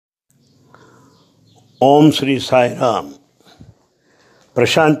ఓం శ్రీ సాయిరామ్.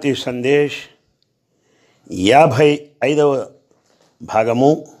 ప్రశాంతి సందేశ్ 55వ భాగము.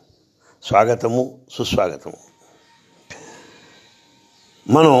 స్వాగతము, సుస్వాగతము.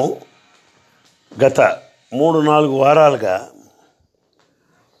 మనం గత 3-4 వారాలుగా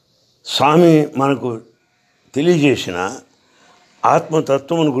స్వామి మనకు తెలియజేసిన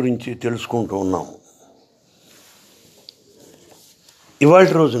ఆత్మతత్వం గురించి తెలుసుకుంటూ ఉన్నాము. ఇవాళ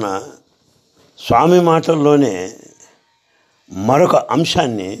రోజున స్వామి మాటల్లోనే మరొక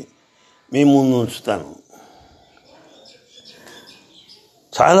అంశాన్ని మీ ముందు ఉంచుతాను.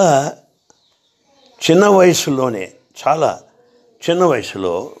 చాలా చిన్న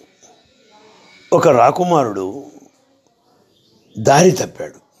వయసులో ఒక రాకుమారుడు దారి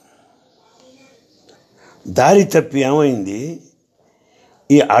తప్పాడు. దారి తప్పి ఏమైంది,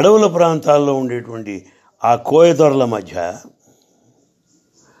 ఈ అడవుల ప్రాంతాల్లో ఉండేటువంటి ఆ కోయదొరల మధ్య,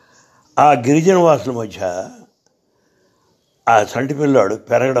 ఆ గిరిజన వాసుల మధ్య ఆ చంటి పిల్లాడు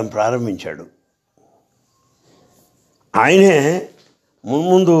పెరగడం ప్రారంభించాడు. ఆయనే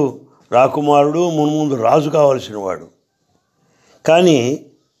మున్ముందు రాకుమారుడు, మున్ముందు రాజు కావలసిన వాడు. కానీ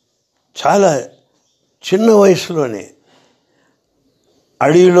చాలా చిన్న వయసులోనే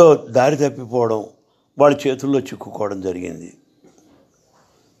అడవిలో దారి తప్పిపోవడం, వాడి చేతుల్లో చిక్కుకోవడం జరిగింది.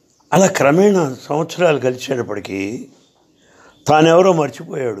 అలా క్రమేణా సంవత్సరాలు గడిచేటప్పటికీ తానెవరో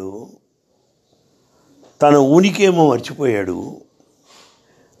మర్చిపోయాడు, తన ఉనికేమో మర్చిపోయాడు.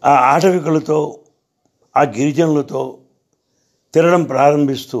 ఆ ఆటవికులతో, ఆ గిరిజనులతో తిరగడం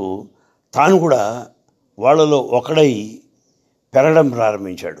ప్రారంభిస్తూ తాను కూడా వాళ్ళలో ఒకడై పెరగడం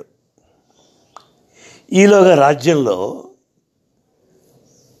ప్రారంభించాడు. ఈలోగా రాజ్యంలో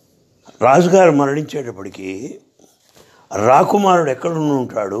రాజుగారు మరణించేటప్పటికీ రాకుమారుడు ఎక్కడ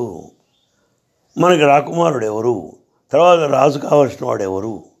ఉంటాడు, మనకి రాకుమారుడు ఎవరు, తర్వాత రాజు కావాల్సిన వాడు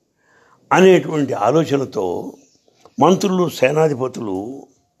ఎవరు అనేటువంటి ఆలోచనతో మంత్రులు, సేనాధిపతులు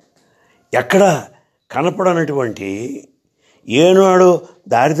ఎక్కడ కనపడనటువంటి, ఏనాడో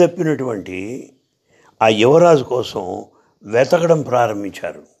దారి తప్పినటువంటి ఆ యువరాజు కోసం వెతకడం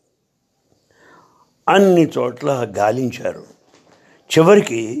ప్రారంభించారు. అన్ని చోట్ల గాలించారు.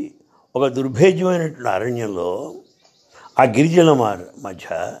 చివరికి ఒక దుర్భేద్యమైనటువంటి అరణ్యంలో ఆ గిరిజనుల మధ్య,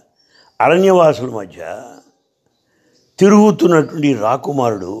 అరణ్యవాసుల మధ్య తిరుగుతున్నటువంటి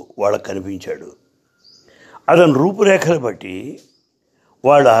రాకుమారుడు వాళ్ళకు కనిపించాడు. అతని రూపురేఖలు బట్టి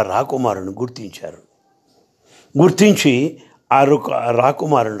వాళ్ళు ఆ రాకుమారుని గుర్తించారు. గుర్తించి ఆ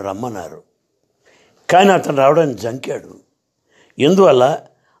రాకుమారుని రమ్మన్నారు. కానీ అతను రావడానికి జంకాడు. ఎందువల్ల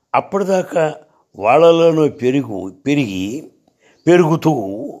అప్పటిదాకా వాళ్ళలోనూ పెరుగుతూ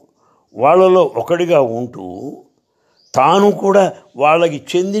వాళ్ళలో ఒకడిగా ఉంటూ తాను కూడా వాళ్ళకి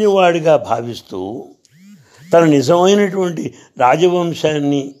చెందినవాడిగా భావిస్తూ తన నిజమైనటువంటి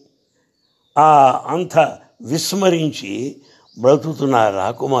రాజవంశాన్ని అంత విస్మరించి బ్రతుకుతున్న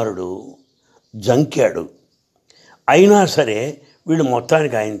రాకుమారుడు జంకాడు. అయినా సరే వీళ్ళు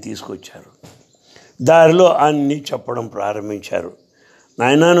మొత్తానికి ఆయన తీసుకొచ్చారు. దారిలో అన్నీ చెప్పడం ప్రారంభించారు.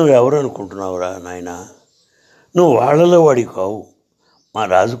 నాయనా, నువ్వు ఎవరు అనుకుంటున్నావురా నాయనా, నువ్వు వాళ్ళలో వాడి కావు, మా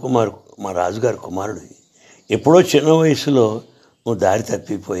రాజుగారి కుమారుడు. ఎప్పుడో చిన్న వయసులో నువ్వు దారి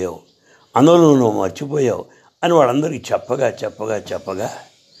తప్పిపోయావు, అందులో నువ్వు మర్చిపోయావు అని వాళ్ళందరికీ చెప్పగా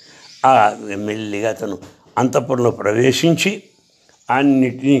మెల్లిగా అతను అంతఃపురంలో ప్రవేశించి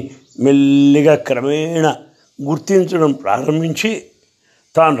అన్నిటినీ మెల్లిగా క్రమేణా గుర్తించడం ప్రారంభించి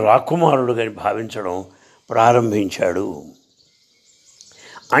తాను రాకుమారుడుగా భావించడం ప్రారంభించాడు.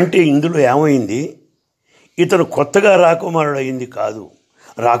 అంటే ఇందులో ఏమైంది, ఇతను కొత్తగా రాకుమారుడు అయింది కాదు,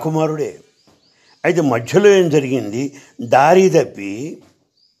 రాకుమారుడే. అయితే మధ్యలో ఏం జరిగింది, దారి తప్పి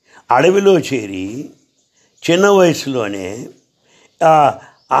అడవిలో చేరి చిన్న వయసులోనే ఆ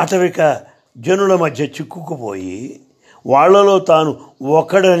ఆటవిక జనుల మధ్య చిక్కుకుపోయి వాళ్ళలో తాను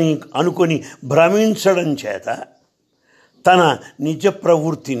ఒకడని అనుకొని భ్రమించడం చేత తన నిజ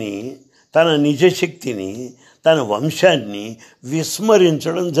ప్రవృత్తిని, తన నిజశక్తిని, తన వంశాన్ని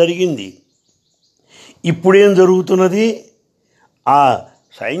విస్మరించడం జరిగింది. ఇప్పుడేం జరుగుతున్నది, ఆ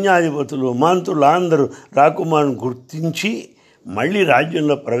సైన్యాధిపతులు, మంత్రులు అందరూ రాకుమారుని గుర్తించి మళ్ళీ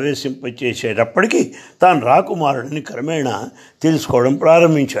రాజ్యంలో ప్రవేశింపచేసేటప్పటికీ తాను రాకుమారుడిని క్రమేణా తెలుసుకోవడం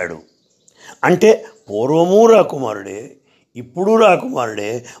ప్రారంభించాడు. అంటే పూర్వము రాకుమారుడే, ఇప్పుడు రాకుమారుడే.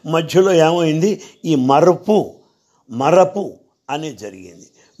 మధ్యలో ఏమైంది, ఈ మరపు అనేది జరిగింది,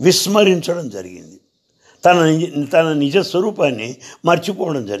 విస్మరించడం జరిగింది, తన నిజ స్వరూపాన్ని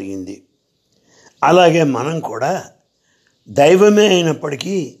మర్చిపోవడం జరిగింది. అలాగే మనం కూడా దైవమే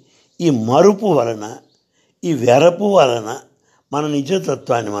అయినప్పటికీ ఈ మరుపు వలన, ఈ వెరపు వలన మన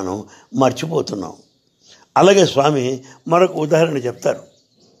నిజతత్వాన్ని మనం మర్చిపోతున్నాం. అలాగే స్వామి మరొక ఉదాహరణ చెప్తారు.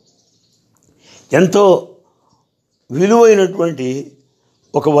 ఎంతో విలువైనటువంటి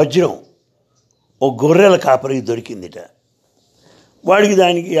ఒక వజ్రం ఒక గొర్రెల కాపరికి దొరికిందిట. వాడికి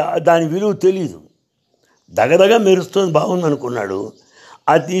దాని విలువ తెలీదు. దగదగా మెరుస్తుంది, బాగుంది అనుకున్నాడు.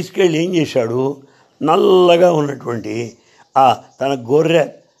 అది తీసుకెళ్ళి ఏం చేశాడు, నల్లగా ఉన్నటువంటి తన గొర్రె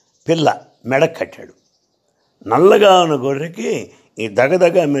పిల్ల మెడకు కట్టాడు. నల్లగా ఉన్న గొర్రెకి ఈ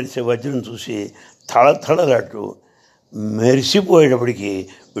దగదగా మెరిసే వజ్రం చూసి తళతళలాడుతూ మెరిసిపోయేటప్పటికి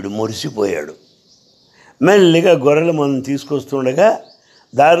వీడు మురిసిపోయాడు. మెల్లిగా గొర్రెల మందుని తీసుకొస్తుండగా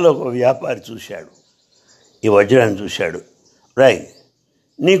దారిలో ఒక వ్యాపారి చూశాడు, ఈ వజ్రాన్ని చూశాడు. రై,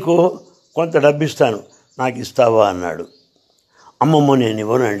 నీకు కొంత డబ్బు ఇస్తాను, నాకు ఇస్తావా అన్నాడు. అమ్మమ్మ, నేను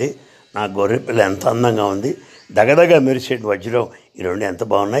ఇవ్వనండి, నా గొర్రె పిల్ల ఎంత అందంగా ఉంది, దగదగా మెరిసే వజ్రం, ఈ రెండు ఎంత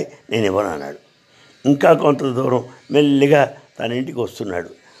బాగున్నాయి, నేను ఇవ్వను అన్నాడు. ఇంకా కొంత దూరం మెల్లిగా తన ఇంటికి వస్తున్నాడు.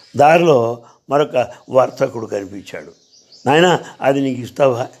 దారిలో మరొక వర్తకుడు కనిపించాడు. నాయన, అది నీకు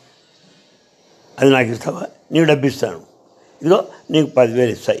ఇస్తావా, అది నాకు ఇస్తావా, నీకు డబ్బు ఇస్తాను, ఇదిగో నీకు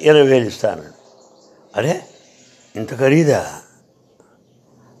 10,000 ఇస్తా, 20,000 ఇస్తా అన్నాడు. అరే, ఇంత ఖరీదా?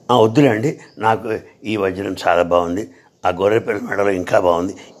 వద్దులే అండి, నాకు ఈ వజ్రం చాలా బాగుంది, ఆ గొర్రెపిల్ల మెడలో ఇంకా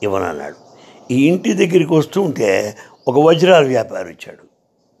బాగుంది, ఇవ్వను అన్నాడు. ఈ ఇంటి దగ్గరికి వస్తూ ఉంటే ఒక వజ్రాల వ్యాపారి వచ్చాడు.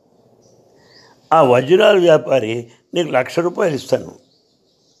 ఆ వజ్రాల వ్యాపారి, నీకు 1,00,000 రూపాయలు ఇస్తాను,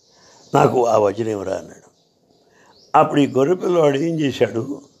 నాకు ఆ వజ్రం ఇవ్వరా అన్నాడు. అప్పుడు ఈ గొర్రెపిల్లవాడు ఏం చేశాడు,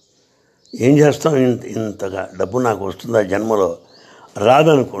 ఏం చేస్తాం, ఇంతగా డబ్బు నాకు వస్తుందా జన్మలో,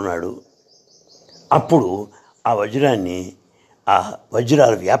 రాదనుకున్నాడు. అప్పుడు ఆ వజ్రాన్ని ఆ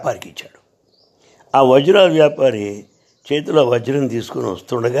వజ్రాల వ్యాపారికి ఇచ్చాడు. ఆ వజ్రాల వ్యాపారి చేతిలో వజ్రం తీసుకుని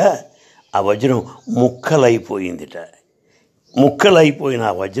వస్తుండగా ఆ వజ్రం ముక్కలైపోయిందిట. ముక్కలైపోయిన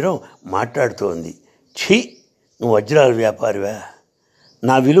ఆ వజ్రం మాట్లాడుతోంది. ఛీ, నువ్వు వజ్రాల వ్యాపారివా?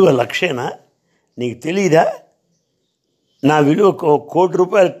 నా విలువ 1,00,000 నీకు తెలీదా? నా విలువ 1,00,00,000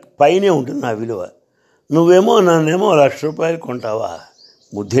 రూపాయల పైనే ఉంటుంది నా విలువ. నువ్వేమో నన్నేమో 1,00,000 రూపాయలు కొంటావా?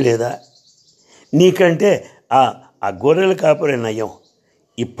 బుద్ధి లేదా? నీకంటే ఆ గొర్రెల కాపరే నయం.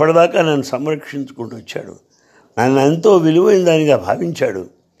 ఇప్పటిదాకా నన్ను సంరక్షించుకుంటూ వచ్చాడు, నన్ను ఎంతో విలువైన దానిగా భావించాడు.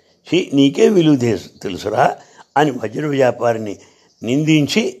 నీకే విలువ తెలుసురా అని వజ్ర వ్యాపారిని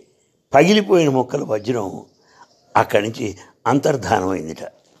నిందించి పగిలిపోయిన మొక్కల వజ్రం అక్కడి నుంచి అంతర్ధానమైందిట.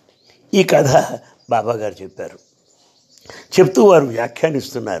 ఈ కథ బాబాగారు చెప్పారు. చెప్తూ వారు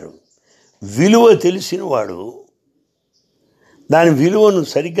వ్యాఖ్యానిస్తున్నారు, విలువ తెలిసిన వాడు దాని విలువను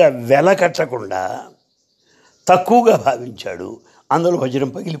సరిగ్గా వెలకట్టకుండా తక్కువగా భావించాడు, అందులో వజ్రం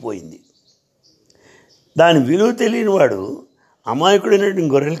పగిలిపోయింది. దాని విలువ తెలియని వాడు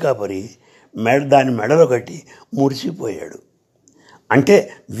అమాయకుడైనటువంటి గొర్రెల కాపరి దాని మెడలో కట్టి మురిసిపోయాడు. అంటే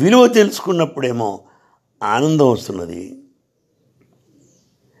విలువ తెలుసుకున్నప్పుడేమో ఆనందం వస్తున్నది,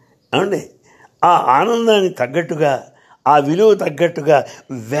 ఏమండి? ఆ ఆనందానికి తగ్గట్టుగా, ఆ విలువ తగ్గట్టుగా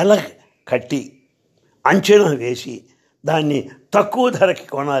వెల కట్టి అంచనా వేసి దాన్ని తక్కువ ధరకి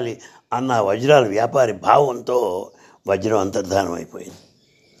కొనాలి అన్న వజ్రాల వ్యాపారి భావంతో వజ్రం అంతర్ధానం అయిపోయింది.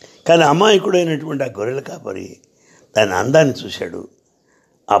 కానీ అమాయకుడైనటువంటి ఆ గొర్రెల కాపరి దాని అందాన్ని చూశాడు,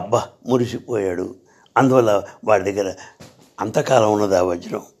 అబ్బా మురిసిపోయాడు. అందువల్ల వాడి దగ్గర అంతకాలం ఉన్నది ఆ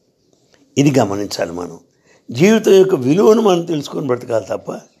వజ్రం. ఇది గమనించాలి. మనం జీవితం యొక్క విలువను మనం తెలుసుకొని బ్రతకాలి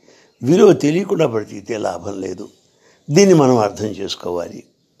తప్ప విలువ తెలియకుండా బ్రతికితే లాభం లేదు. దీన్ని మనం అర్థం చేసుకోవాలి.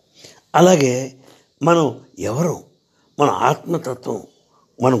 అలాగే మనం ఎవరు, మన ఆత్మతత్వం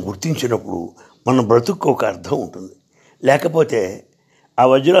మనం గుర్తించినప్పుడు మన బ్రతుకు ఒక అర్థం ఉంటుంది. లేకపోతే ఆ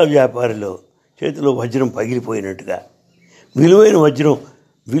వజ్రాల వ్యాపారిలో చేతిలో వజ్రం పగిలిపోయినట్టుగా విలువైన వజ్రం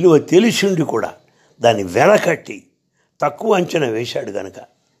విలువ తెలిసిండి కూడా దాన్ని వెలకట్టి తక్కువ అంచనా వేశాడు కనుక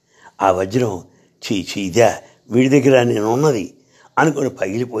ఆ వజ్రం ఇదే వీడి దగ్గర నేను ఉన్నది అనుకుని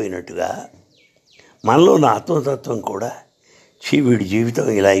పగిలిపోయినట్టుగా మనలో ఉన్న ఆత్మతత్వం కూడా వీడి జీవితం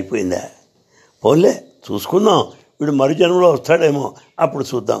ఇలా అయిపోయిందా, పోన్లే చూసుకుందాం, వీడు మరు జన్మలో వస్తాడేమో అప్పుడు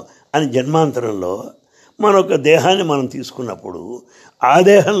చూద్దాం అని జన్మాంతరంలో మనొక దేహాన్ని మనం తీసుకున్నప్పుడు ఆ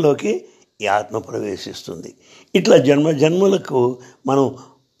దేహంలోకి ఈ ఆత్మ ప్రవేశిస్తుంది. ఇట్లా జన్మలకు మనం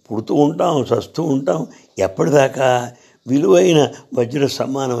పుడుతూ ఉంటాం, చస్తూ ఉంటాం. ఎప్పటిదాకా విలువైన వజ్ర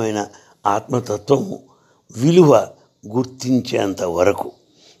సమానమైన ఆత్మతత్వం విలువ గుర్తించేంత వరకు.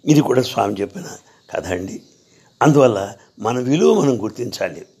 ఇది కూడా స్వామి చెప్పిన కథ అండి. అందువల్ల మన విలువ మనం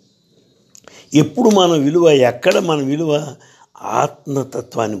గుర్తించాలి. ఎప్పుడు మన విలువ, ఎక్కడ మన విలువ?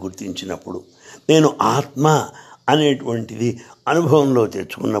 ఆత్మతత్వాన్ని గుర్తించినప్పుడు, నేను ఆత్మ అనేటువంటిది అనుభవంలో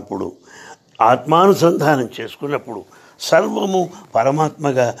తెచ్చుకున్నప్పుడు, ఆత్మానుసంధానం చేసుకున్నప్పుడు, సర్వము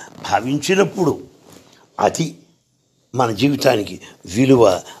పరమాత్మగా భావించినప్పుడు అది మన జీవితానికి విలువ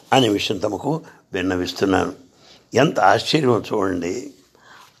అనే విషయం తమకు విన్నవిస్తున్నాను. ఎంత ఆశ్చర్యం చూడండి.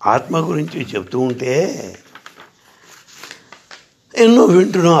 ఆత్మ గురించి చెప్తూ ఉంటే ఎన్నో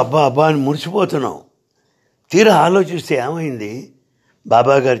వింటున్నాం, అబ్బా అబ్బా అని మురిసిపోతున్నాం. తీరా ఆలోచిస్తే ఏమైంది?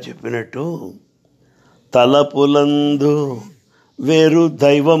 బాబాగారు చెప్పినట్టు తలపులందు వేరు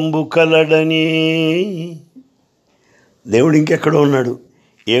దైవంబు కలడని. దేవుడు ఇంకెక్కడో ఉన్నాడు,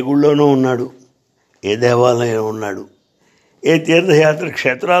 ఏ గుళ్ళోనో ఉన్నాడు, ఏ దేవాలయంలో ఉన్నాడు, ఏ తీర్థయాత్ర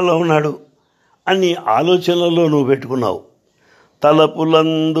క్షేత్రాల్లో ఉన్నాడు. అన్ని ఆలోచనలలో నువ్వు పెట్టుకున్నావు.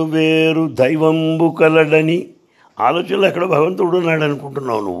 తలపులందు వేరు దైవంబు కలడని ఆలోచనలో ఎక్కడ భగవంతుడు ఉన్నాడు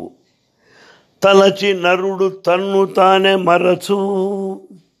అనుకుంటున్నావు నువ్వు. తలచి నరుడు తన్ను తానే మరచు.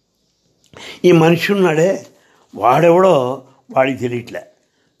 ఈ మనిషి ఉన్నాడే, వాడెవడో వాడికి తెలియట్లే,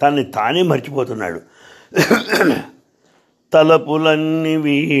 తన్ని తానే మర్చిపోతున్నాడు. తలపులన్నీ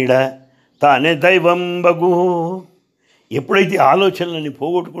వీడ తానే దైవంబగు. ఎప్పుడైతే ఆలోచనలన్నీ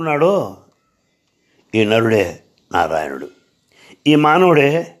పోగొట్టుకున్నాడో ఈ నరుడే నారాయణుడు, ఈ మానవుడే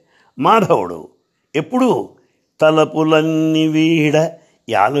మాధవుడు. ఎప్పుడు తలపులన్నీ వీడ,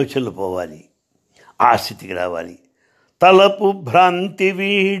 ఈ ఆలోచనలు పోవాలి, ఆ స్థితికి రావాలి. తలపు భ్రాంతి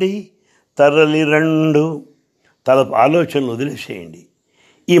వీడి తరలి రెండు. తలపు ఆలోచనలు వదిలేసేయండి,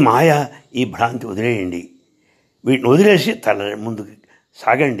 ఈ మాయ ఈ భ్రాంతి వదిలేయండి. వీటిని వదిలేసి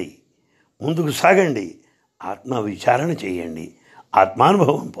ముందుకు సాగండి, ఆత్మ విచారణ చేయండి,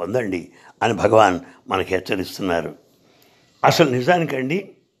 ఆత్మానుభవం పొందండి అని భగవాన్ మనకు హెచ్చరిస్తున్నారు. అసలు నిజానికండి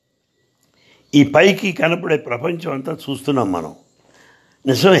ఈ పైకి కనపడే ప్రపంచం అంతా చూస్తున్నాం మనం,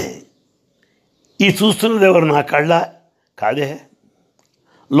 నిజమే. ఈ చూస్తున్నది ఎవరు? నా కళ్ళ కాదే,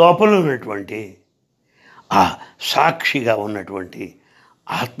 లోపల ఉన్నటువంటి ఆ సాక్షిగా ఉన్నటువంటి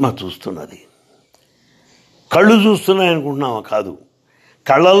ఆత్మ చూస్తున్నది. కళ్ళు చూస్తున్నాయి అనుకుంటున్నామా? కాదు,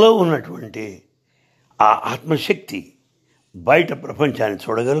 కళ్ళలో ఉన్నటువంటి ఆ ఆత్మశక్తి బయట ప్రపంచాన్ని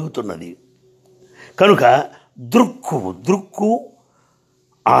చూడగలుగుతున్నది. కనుక దృక్కు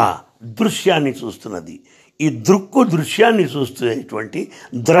ఆ దృశ్యాన్ని చూస్తున్నది. ఈ దృశ్యాన్ని చూసేటువంటి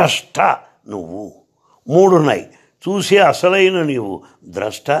ద్రష్ట నువ్వు. మూడున్నాయి. చూసే అసలైన నీవు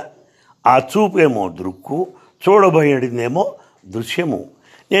ద్రష్ట, ఆ చూపేమో దృక్కు, చూడబోయేదేమో దృశ్యము.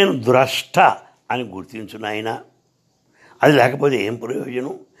 నేను ద్రష్ట అని గుర్తించునాయన. అది లేకపోతే ఏం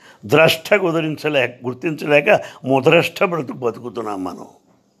ప్రయోజనం? ద్రష్ట గుర్తించలేక ముద్రష్ట బతుకుతున్నాం మనం.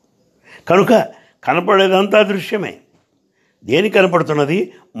 కనుక కనపడేదంతా దృశ్యమే. దేని కనపడుతున్నది?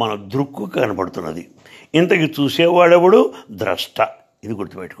 మన దృక్కు కనపడుతున్నది. ఇంతకి చూసేవాడెవడు? ద్రష్ట. ఇది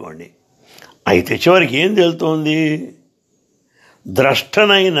గుర్తుపెట్టుకోండి. అయితే చివరికి ఏం తెలుతోంది?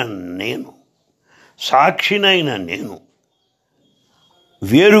 ద్రష్టనైన నేను, సాక్షినైన నేను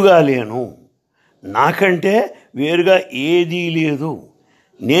వేరుగా లేను, నాకంటే వేరుగా ఏదీ లేదు,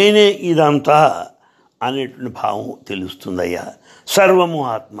 నేనే ఇదంతా అనేటువంటి భావం తెలుస్తుందయ్యా. సర్వము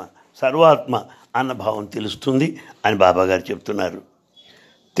ఆత్మ, సర్వాత్మ అన్న భావం తెలుస్తుంది అని బాబాగారు చెప్తున్నారు.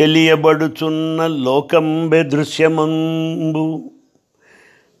 తెలియబడుచున్న లోకంబె దృశ్యమంబు,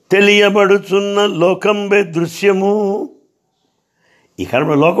 తెలియబడుచున్న లోకంబె దృశ్యము. ఈ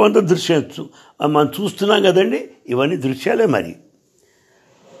కనపడే లోకం అంతా దృశ్యం మనం చూస్తున్నాం కదండి, ఇవన్నీ దృశ్యాలే. మరి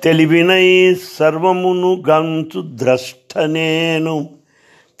తెలివినై సర్వమును గాంచు ద్రష్ట నేను.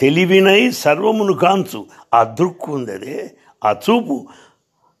 తెలివినై సర్వమును గాంచు, ఆ దృక్కు ఉంది, అదే ఆ చూపు,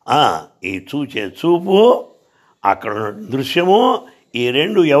 ఈ చూచే చూపు, అక్కడ దృశ్యము, ఈ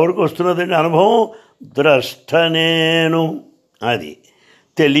రెండు ఎవరికి వస్తున్నదండి అనుభవం? ద్రష్ట నేను. అది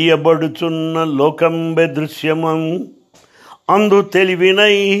తెలియబడుచున్న లోకంబె దృశ్యమం అందు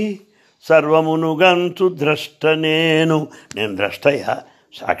తెలివినై సర్వమును గంచు ద్రష్ట నేను. నేను ద్రష్టయ్యా,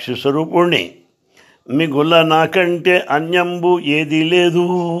 సాక్షి స్వరూపుణ్ణి. మిగుల నాకంటే అన్యంబు ఏది లేదు.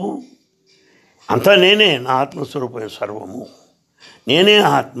 అంతా నేనే, నా ఆత్మస్వరూపమే సర్వము, నేనే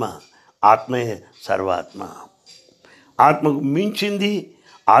ఆత్మ, ఆత్మయే సర్వాత్మ. ఆత్మకు మించింది,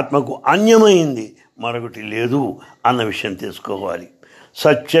 ఆత్మకు అన్యమైంది మరొకటి లేదు అన్న విషయం తెలుసుకోవాలి.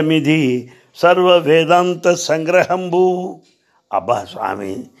 సత్యమిది సర్వ వేదాంత సంగ్రహంబు. అబ్బా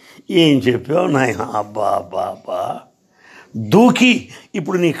స్వామి ఏం చెప్పావు నాయన, అబ్బా అబ్బా అబ్బా, దూకి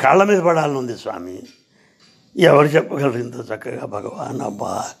ఇప్పుడు నీ కాళ్ళ మీద పడాలనుంది స్వామి. ఎవరు చెప్పగలరు ఇంత చక్కగా భగవాన్?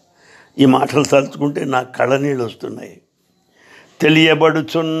 అబ్బా, ఈ మాటలు తలుచుకుంటే నాకు కళ్ళ నీళ్ళు వస్తున్నాయి.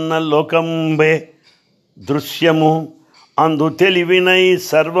 తెలియబడుచున్న లోకంబే దృశ్యము అందు తెలివినై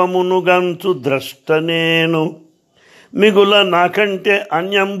సర్వమును గంచు ద్రష్ట నేను. మిగుల నాకంటే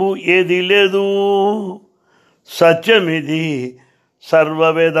అన్యంబు ఏది లేదు. సత్యమిది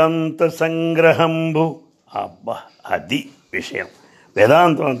సర్వవేదాంత సంగ్రహంబు. అబ్బా, అది విషయం.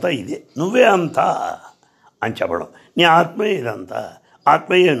 వేదాంతం అంతా ఇదే, నువ్వే అంతా అని చెప్పడం. నీ ఆత్మయే ఇదంతా,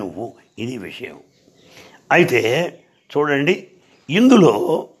 ఆత్మయే నువ్వు, ఇది విషయం. అయితే చూడండి, ఇందులో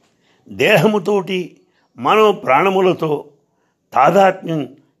దేహముతోటి మనో ప్రాణములతో తాదాత్మ్యం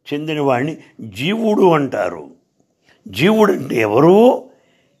చెందిన వాడిని జీవుడు అంటారు. జీవుడు అంటే ఎవరు?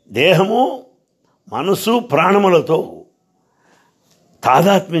 దేహము, మనసు, ప్రాణములతో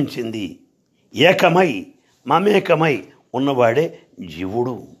తాదాత్మ్యం చెంది ఏకమై మమేకమై ఉన్నవాడే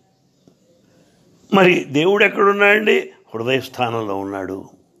జీవుడు. మరి దేవుడు ఎక్కడున్నాడండి? హృదయస్థానంలో ఉన్నాడు.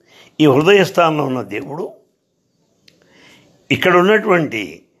 ఈ హృదయస్థానంలో ఉన్న దేవుడు ఇక్కడ ఉన్నటువంటి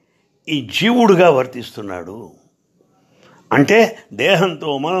ఈ జీవుడుగా వర్తిస్తున్నాడు. అంటే దేహంతో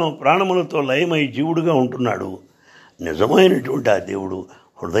మనం ప్రాణములతో లయమై జీవుడుగా ఉంటున్నాడు. నిజమైనటువంటి ఆ దేవుడు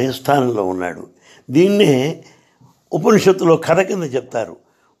హృదయస్థానంలో ఉన్నాడు. దీన్నే ఉపనిషత్తులో కథ కింద చెప్తారు.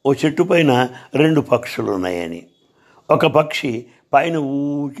 ఓ చెట్టు పైన 2 పక్షులు ఉన్నాయని. ఒక పక్షి పైన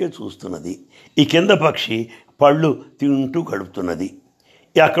ఊరికే చూస్తున్నది, ఈ కింద పక్షి పళ్ళు తింటూ గడుపుతున్నది.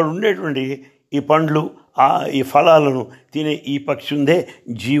 అక్కడ ఉండేటువంటి ఈ పండ్లు ఈ ఫలాలను తినే ఈ పక్షి ఉందే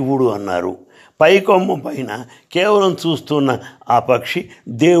జీవుడు అన్నారు. పై కొమ్మ పైన కేవలం చూస్తున్న ఆ పక్షి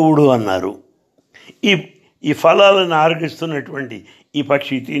దేవుడు అన్నారు. ఈ ఫలాలను ఆరగిస్తున్నటువంటి ఈ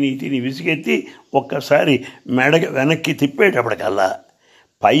పక్షి తిని విసిగెత్తి ఒక్కసారి వెనక్కి తిప్పేటప్పటికల్లా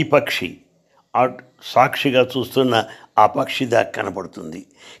పై పక్షి సాక్షిగా చూస్తున్న ఆ పక్షి దాకా కనపడుతుంది.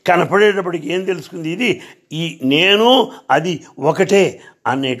 కనపడేటప్పటికి ఏం తెలుసుకుంది? ఇది నేను అది ఒకటే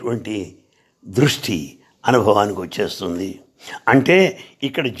అనేటువంటి దృష్టి అనుభవానికి వచ్చేస్తుంది. అంటే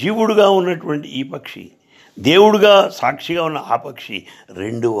ఇక్కడ జీవుడుగా ఉన్నటువంటి ఈ పక్షి, దేవుడుగా సాక్షిగా ఉన్న ఆ పక్షి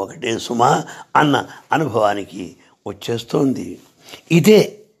 2 ఒకటే సుమా అన్న అనుభవానికి వచ్చేస్తోంది.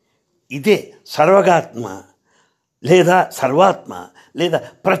 ఇదే సర్వగాత్మ లేదా సర్వాత్మ లేదా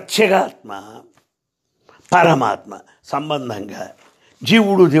ప్రత్యేగాత్మ పరమాత్మ సంబంధంగా,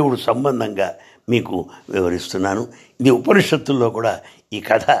 జీవుడు దేవుడు సంబంధంగా మీకు వివరిస్తున్నాను. ఇది ఉపనిషత్తుల్లో కూడా ఈ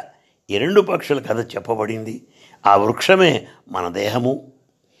కథ, ఈ 2 పక్షుల కథ చెప్పబడింది. ఆ వృక్షమే మన దేహము.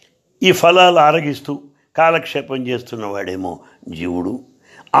 ఈ ఫలాలు ఆరగిస్తూ కాలక్షేపం చేస్తున్నవాడేమో జీవుడు.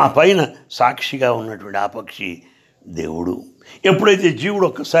 ఆ పైన సాక్షిగా ఉన్నటువంటి ఆ పక్షి దేవుడు. ఎప్పుడైతే జీవుడు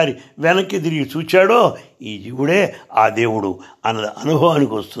ఒక్కసారి వెనక్కి తిరిగి చూచాడో ఈ జీవుడే ఆ దేవుడు అన్న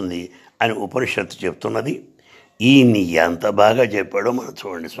అనుభవానికి వస్తుంది అని ఉపనిషత్తు చెప్తున్నది. ఈయన్ని ఎంత బాగా చెప్పాడో మనం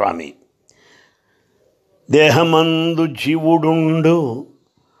చూడండి. స్వామి, దేహమందు జీవుడుండు,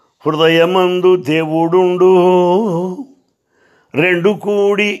 హృదయమందు దేవుడుండు, 2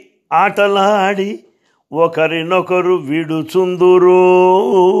 కూడి ఆటలాడి ఒకరినొకరు విడుచుందురు.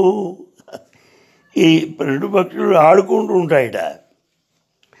 ఈ 2 పక్షులు ఆడుకుంటూ ఉంటాయట.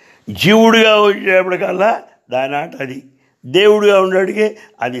 జీవుడిగా వచ్చేప్పటికల్లా దాని ఆట అది, దేవుడిగా ఉండడానికి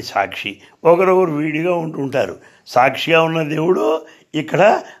అది సాక్షి. ఒకరొకరు వీడిగా ఉంటుంటారు. సాక్షిగా ఉన్న దేవుడు ఇక్కడ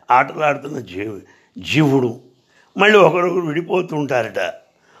ఆటలాడుతున్న జీవుడు. మళ్ళీ ఒకరొకరు విడిపోతూ ఉంటారట.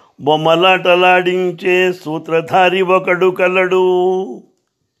 బొమ్మలాటలాడించే సూత్రధారి ఒకడు కలడు.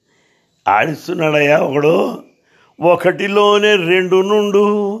 ఆడిస్తున్నాడయ్యా ఒకడు. ఒకటిలోనే 2 నుండు,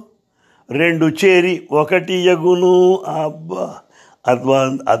 2 చేరి 1 యగును. అబ్బా,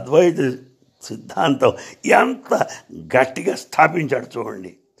 అద్వైత సిద్ధాంతం ఎంత గట్టిగా స్థాపించాడు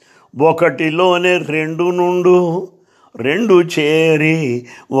చూడండి. ఒకటిలోనే 2 నుండు, 2 చేరి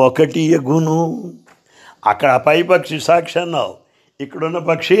 1 యగును. అక్కడ పై పక్షి సాక్షి అన్నావు, ఇక్కడున్న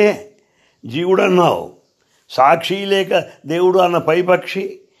పక్షి జీవుడు అన్నావు. సాక్షి లేక దేవుడు అన్న పై పక్షి,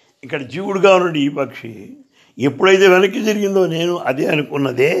 ఇక్కడ జీవుడుగా ఉన్నాడు ఈ పక్షి. ఎప్పుడైతే వెనక్కి జరిగిందో నేను అదే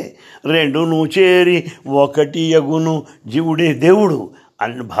అనుకున్నదే, 2 చేరి 1 యగును, జీవుడే దేవుడు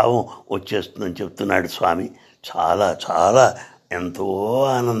అన్న భావం వచ్చేస్తుందని చెప్తున్నాడు స్వామి. చాలా చాలా ఎంతో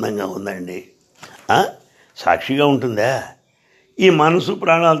ఆనందంగా ఉందండి. సాక్షిగా ఉంటుందా? ఈ మనసు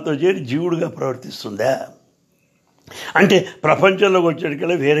ప్రాణాలతో చేరి జీవుడుగా ప్రవర్తిస్తుందా? అంటే ప్రపంచంలోకి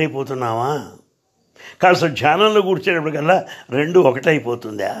వచ్చేటికల్లా వేరైపోతున్నావా? కాస్త ధ్యానంలో కూర్చేటప్పటికల్లా 2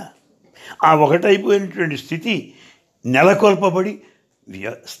 ఒకటైపోతుందా? ఆ ఒకటైపోయినటువంటి స్థితి నెలకొల్పబడి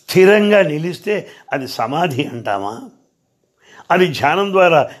స్థిరంగా నిలిస్తే అది సమాధి అంటామా? అది ధ్యానం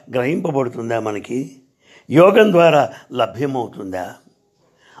ద్వారా గ్రహింపబడుతుందా? మనకి యోగం ద్వారా లభ్యమవుతుందా?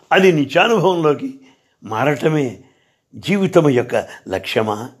 అది నిత్యానుభవంలోకి మారటమే జీవితం యొక్క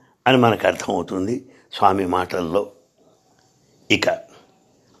లక్ష్యమా అని మనకు అర్థమవుతుంది స్వామి మాటల్లో. ఇక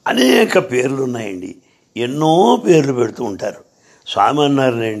అనేక పేర్లు ఉన్నాయండి, ఎన్నో పేర్లు పెడుతూ ఉంటారు. స్వామి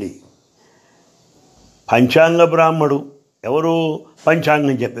అన్నారులేండి, పంచాంగ బ్రాహ్మడు ఎవరు?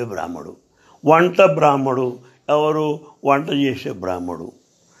 పంచాంగం చెప్పే బ్రాహ్మడు. వంట బ్రాహ్మడు ఎవరు? వంట చేసే బ్రాహ్మడు.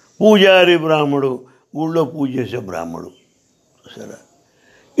 పూజారి బ్రాహ్మడు, గుళ్ళో పూజ చేసే బ్రాహ్మడు. సరే,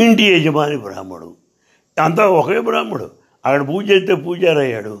 ఇంటి యజమాని బ్రాహ్మడు, అంతా ఒకే బ్రాహ్మడు. అక్కడ పూజ చేస్తే పూజారి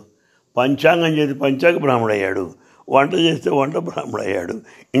అయ్యాడు, పంచాంగం చేస్తే పంచాంగ బ్రాహ్మడు అయ్యాడు, వంట చేస్తే వంట బ్రాహ్మడు అయ్యాడు,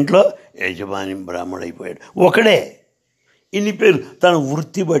 ఇంట్లో యజమాని బ్రాహ్మడు అయిపోయాడు. ఒకడే. ఇన్ని పేరు తన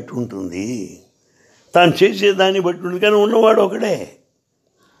వృత్తి బట్టి ఉంటుంది, తాను చేసేదాన్ని బట్టి ఉంటుంది, కానీ ఉన్నవాడు ఒకడే.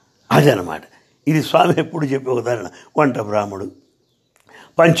 అదనమాట. ఇది స్వామి ఎప్పుడు చెప్పే ఉదాహరణ. వంట బ్రాహ్మడు,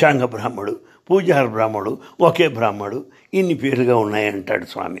 పంచాంగ బ్రాహ్మడు, పూజార బ్రాహ్మడు, ఒకే బ్రాహ్మడు, ఇన్ని పేర్లుగా ఉన్నాయంటాడు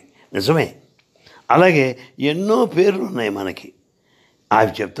స్వామి. నిజమే. అలాగే ఎన్నో పేర్లు ఉన్నాయి మనకి.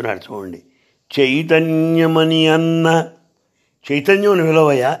 అవి చెప్తున్నాడు చూడండి. చైతన్యమని అన్న, చైతన్యం అని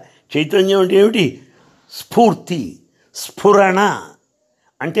విలువయ్యా. చైతన్యం అంటే ఏమిటి? స్ఫూర్తి, స్ఫురణ.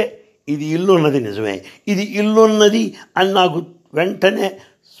 అంటే ఇది ఇల్లు ఉన్నది నిజమే, ఇది ఇల్లున్నది అని నాకు వెంటనే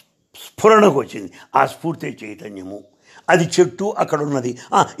స్ఫురణకు వచ్చింది. ఆ స్ఫూర్తి చైతన్యము. అది చెట్టు అక్కడ ఉన్నది,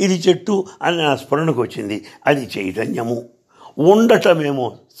 ఇది చెట్టు అని నా స్ఫురణకు వచ్చింది, అది చైతన్యము. ఉండటమేమో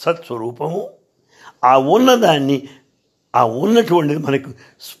సత్స్వరూపము. ఆ ఉన్నదాన్ని, ఆ ఉన్నటువంటిది మనకు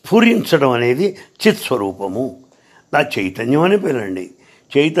స్ఫురించడం అనేది చిత్స్వరూపము. నా చైతన్యం అని పిలండి.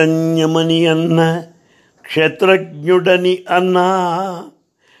 చైతన్యమని అన్న, క్షేత్రజ్ఞుడని అన్నా.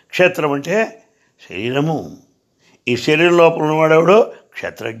 క్షేత్రం అంటే శరీరము. ఈ శరీరం లోపల ఉన్నవాడెవడో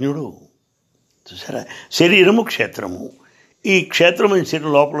క్షేత్రజ్ఞుడు. చూసారా? శరీరము క్షేత్రము. ఈ క్షేత్రమైన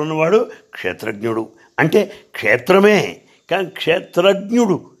శరీరం లోపల ఉన్నవాడు క్షేత్రజ్ఞుడు. అంటే క్షేత్రమే కానీ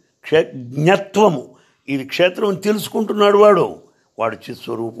క్షేత్రజ్ఞుడు, జ్ఞత్వము. ఇది క్షేత్రం తెలుసుకుంటున్నాడు వాడు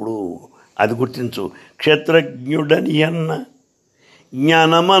చిత్స్వరూపుడు. అది గుర్తించు. క్షేత్రజ్ఞుడని అన్న,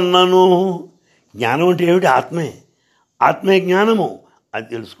 జ్ఞానమన్నను. జ్ఞానం అంటే ఏమిటి? ఆత్మే. ఆత్మే జ్ఞానము, అది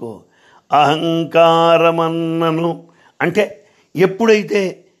తెలుసుకో. అహంకారమన్నను అంటే ఎప్పుడైతే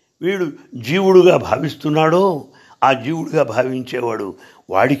వీడు జీవుడుగా భావిస్తున్నాడో, ఆ జీవుడుగా భావించేవాడు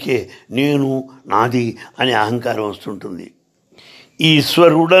వాడికే నేను, నాది అనే అహంకారం వస్తుంటుంది.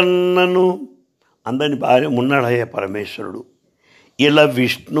 ఈశ్వరుడన్నను, అందరిని భార్య ఉన్నాడయ్యే పరమేశ్వరుడు. ఇలా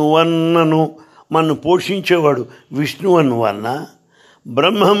విష్ణువన్నను, మన్ను పోషించేవాడు విష్ణువన్ను అన్న.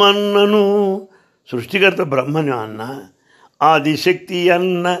 బ్రహ్మమన్నను, సృష్టికర్త బ్రహ్మను అన్న. ఆదిశక్తి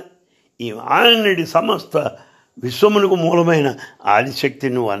అన్న, ఈ ఆనడి సమస్త విశ్వమునకు మూలమైన ఆదిశక్తి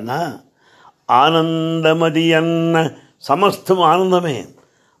నువ్వు అన్నా. ఆనందమది అన్న, సమస్తం ఆనందమే.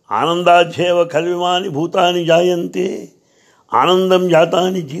 ఆనందాధ్యేవ కల్విమాని భూతాని జాయంతే, ఆనందం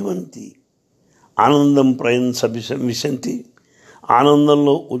జాతాని జీవంతి. ఆనందం ప్రయం విశంతి.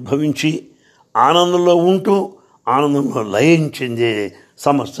 ఆనందంలో ఉద్భవించి ఆనందంలో ఉంటూ ఆనందంలో లయం చెందే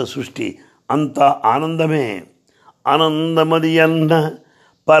సమస్త సృష్టి అంతా ఆనందమే. ఆనందమది అన్న,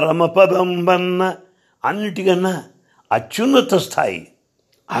 పరమపదంబన్న, అన్నిటికన్నా అత్యున్నత స్థాయి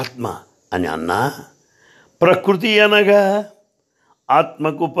ఆత్మ అని అన్నా. ప్రకృతి అనగా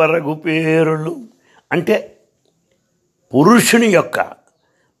ఆత్మకు పరగు పేరులు. అంటే పురుషుని యొక్క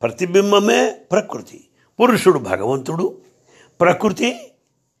ప్రతిబింబమే ప్రకృతి. పురుషుడు భగవంతుడు, ప్రకృతి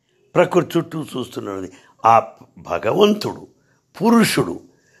చుట్టూ చూస్తున్నది. ఆ భగవంతుడు పురుషుడు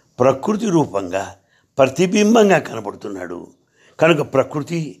ప్రకృతి రూపంగా ప్రతిబింబంగా కనబడుతున్నాడు. కనుక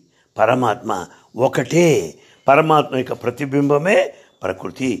ప్రకృతి పరమాత్మ ఒకటే. పరమాత్మ యొక్క ప్రతిబింబమే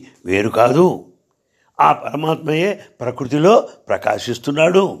ప్రకృతి, వేరు కాదు. ఆ పరమాత్మయే ప్రకృతిలో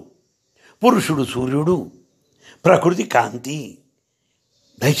ప్రకాశిస్తున్నాడు. పురుషుడు సూర్యుడు, ప్రకృతి కాంతి.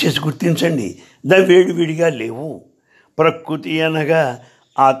 దయచేసి గుర్తించండి, వేడివిడిగా లేవు. ప్రకృతి అనగా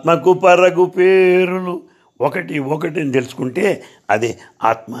ఆత్మకు పరగు పేరులు. ఒకటిని తెలుసుకుంటే అదే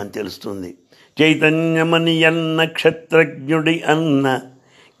ఆత్మ అని తెలుస్తుంది. చైతన్యమని అన్న, క్షత్రజ్ఞుడి అన్న,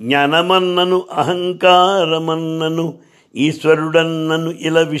 జ్ఞానమన్నను, అహంకారమన్నను, ఈశ్వరుడన్నను,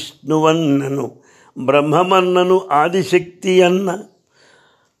 ఇలా విష్ణువన్నను, బ్రహ్మమన్నను, ఆదిశక్తి అన్న,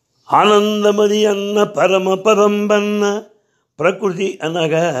 ఆనందమది అన్న, పరమపదంబన్న. ప్రకృతి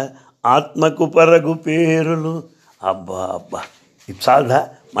అనగా ఆత్మకు పరగు పేరులు. అబ్బా ఇది చాలదా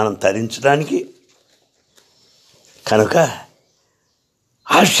మనం తరించడానికి? కనుక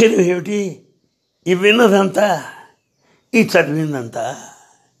ఆశ్చర్యం ఏమిటి? ఈ విన్నదంతా, ఈ చదివిందంతా,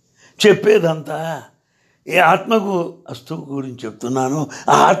 చెప్పేదంతా ఏ ఆత్మకు వస్తువు గురించి చెప్తున్నాను.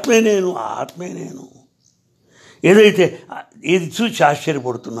 ఆ ఆత్మే నేను. ఏది చూసి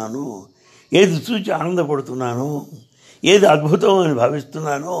ఆశ్చర్యపడుతున్నాను, ఏది చూసి ఆనందపడుతున్నాను, ఏది అద్భుతం అని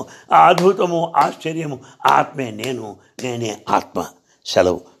భావిస్తున్నానో ఆ అద్భుతము, ఆశ్చర్యము ఆత్మే నేనే ఆత్మ.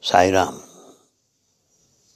 సెలవు. సాయిరాం.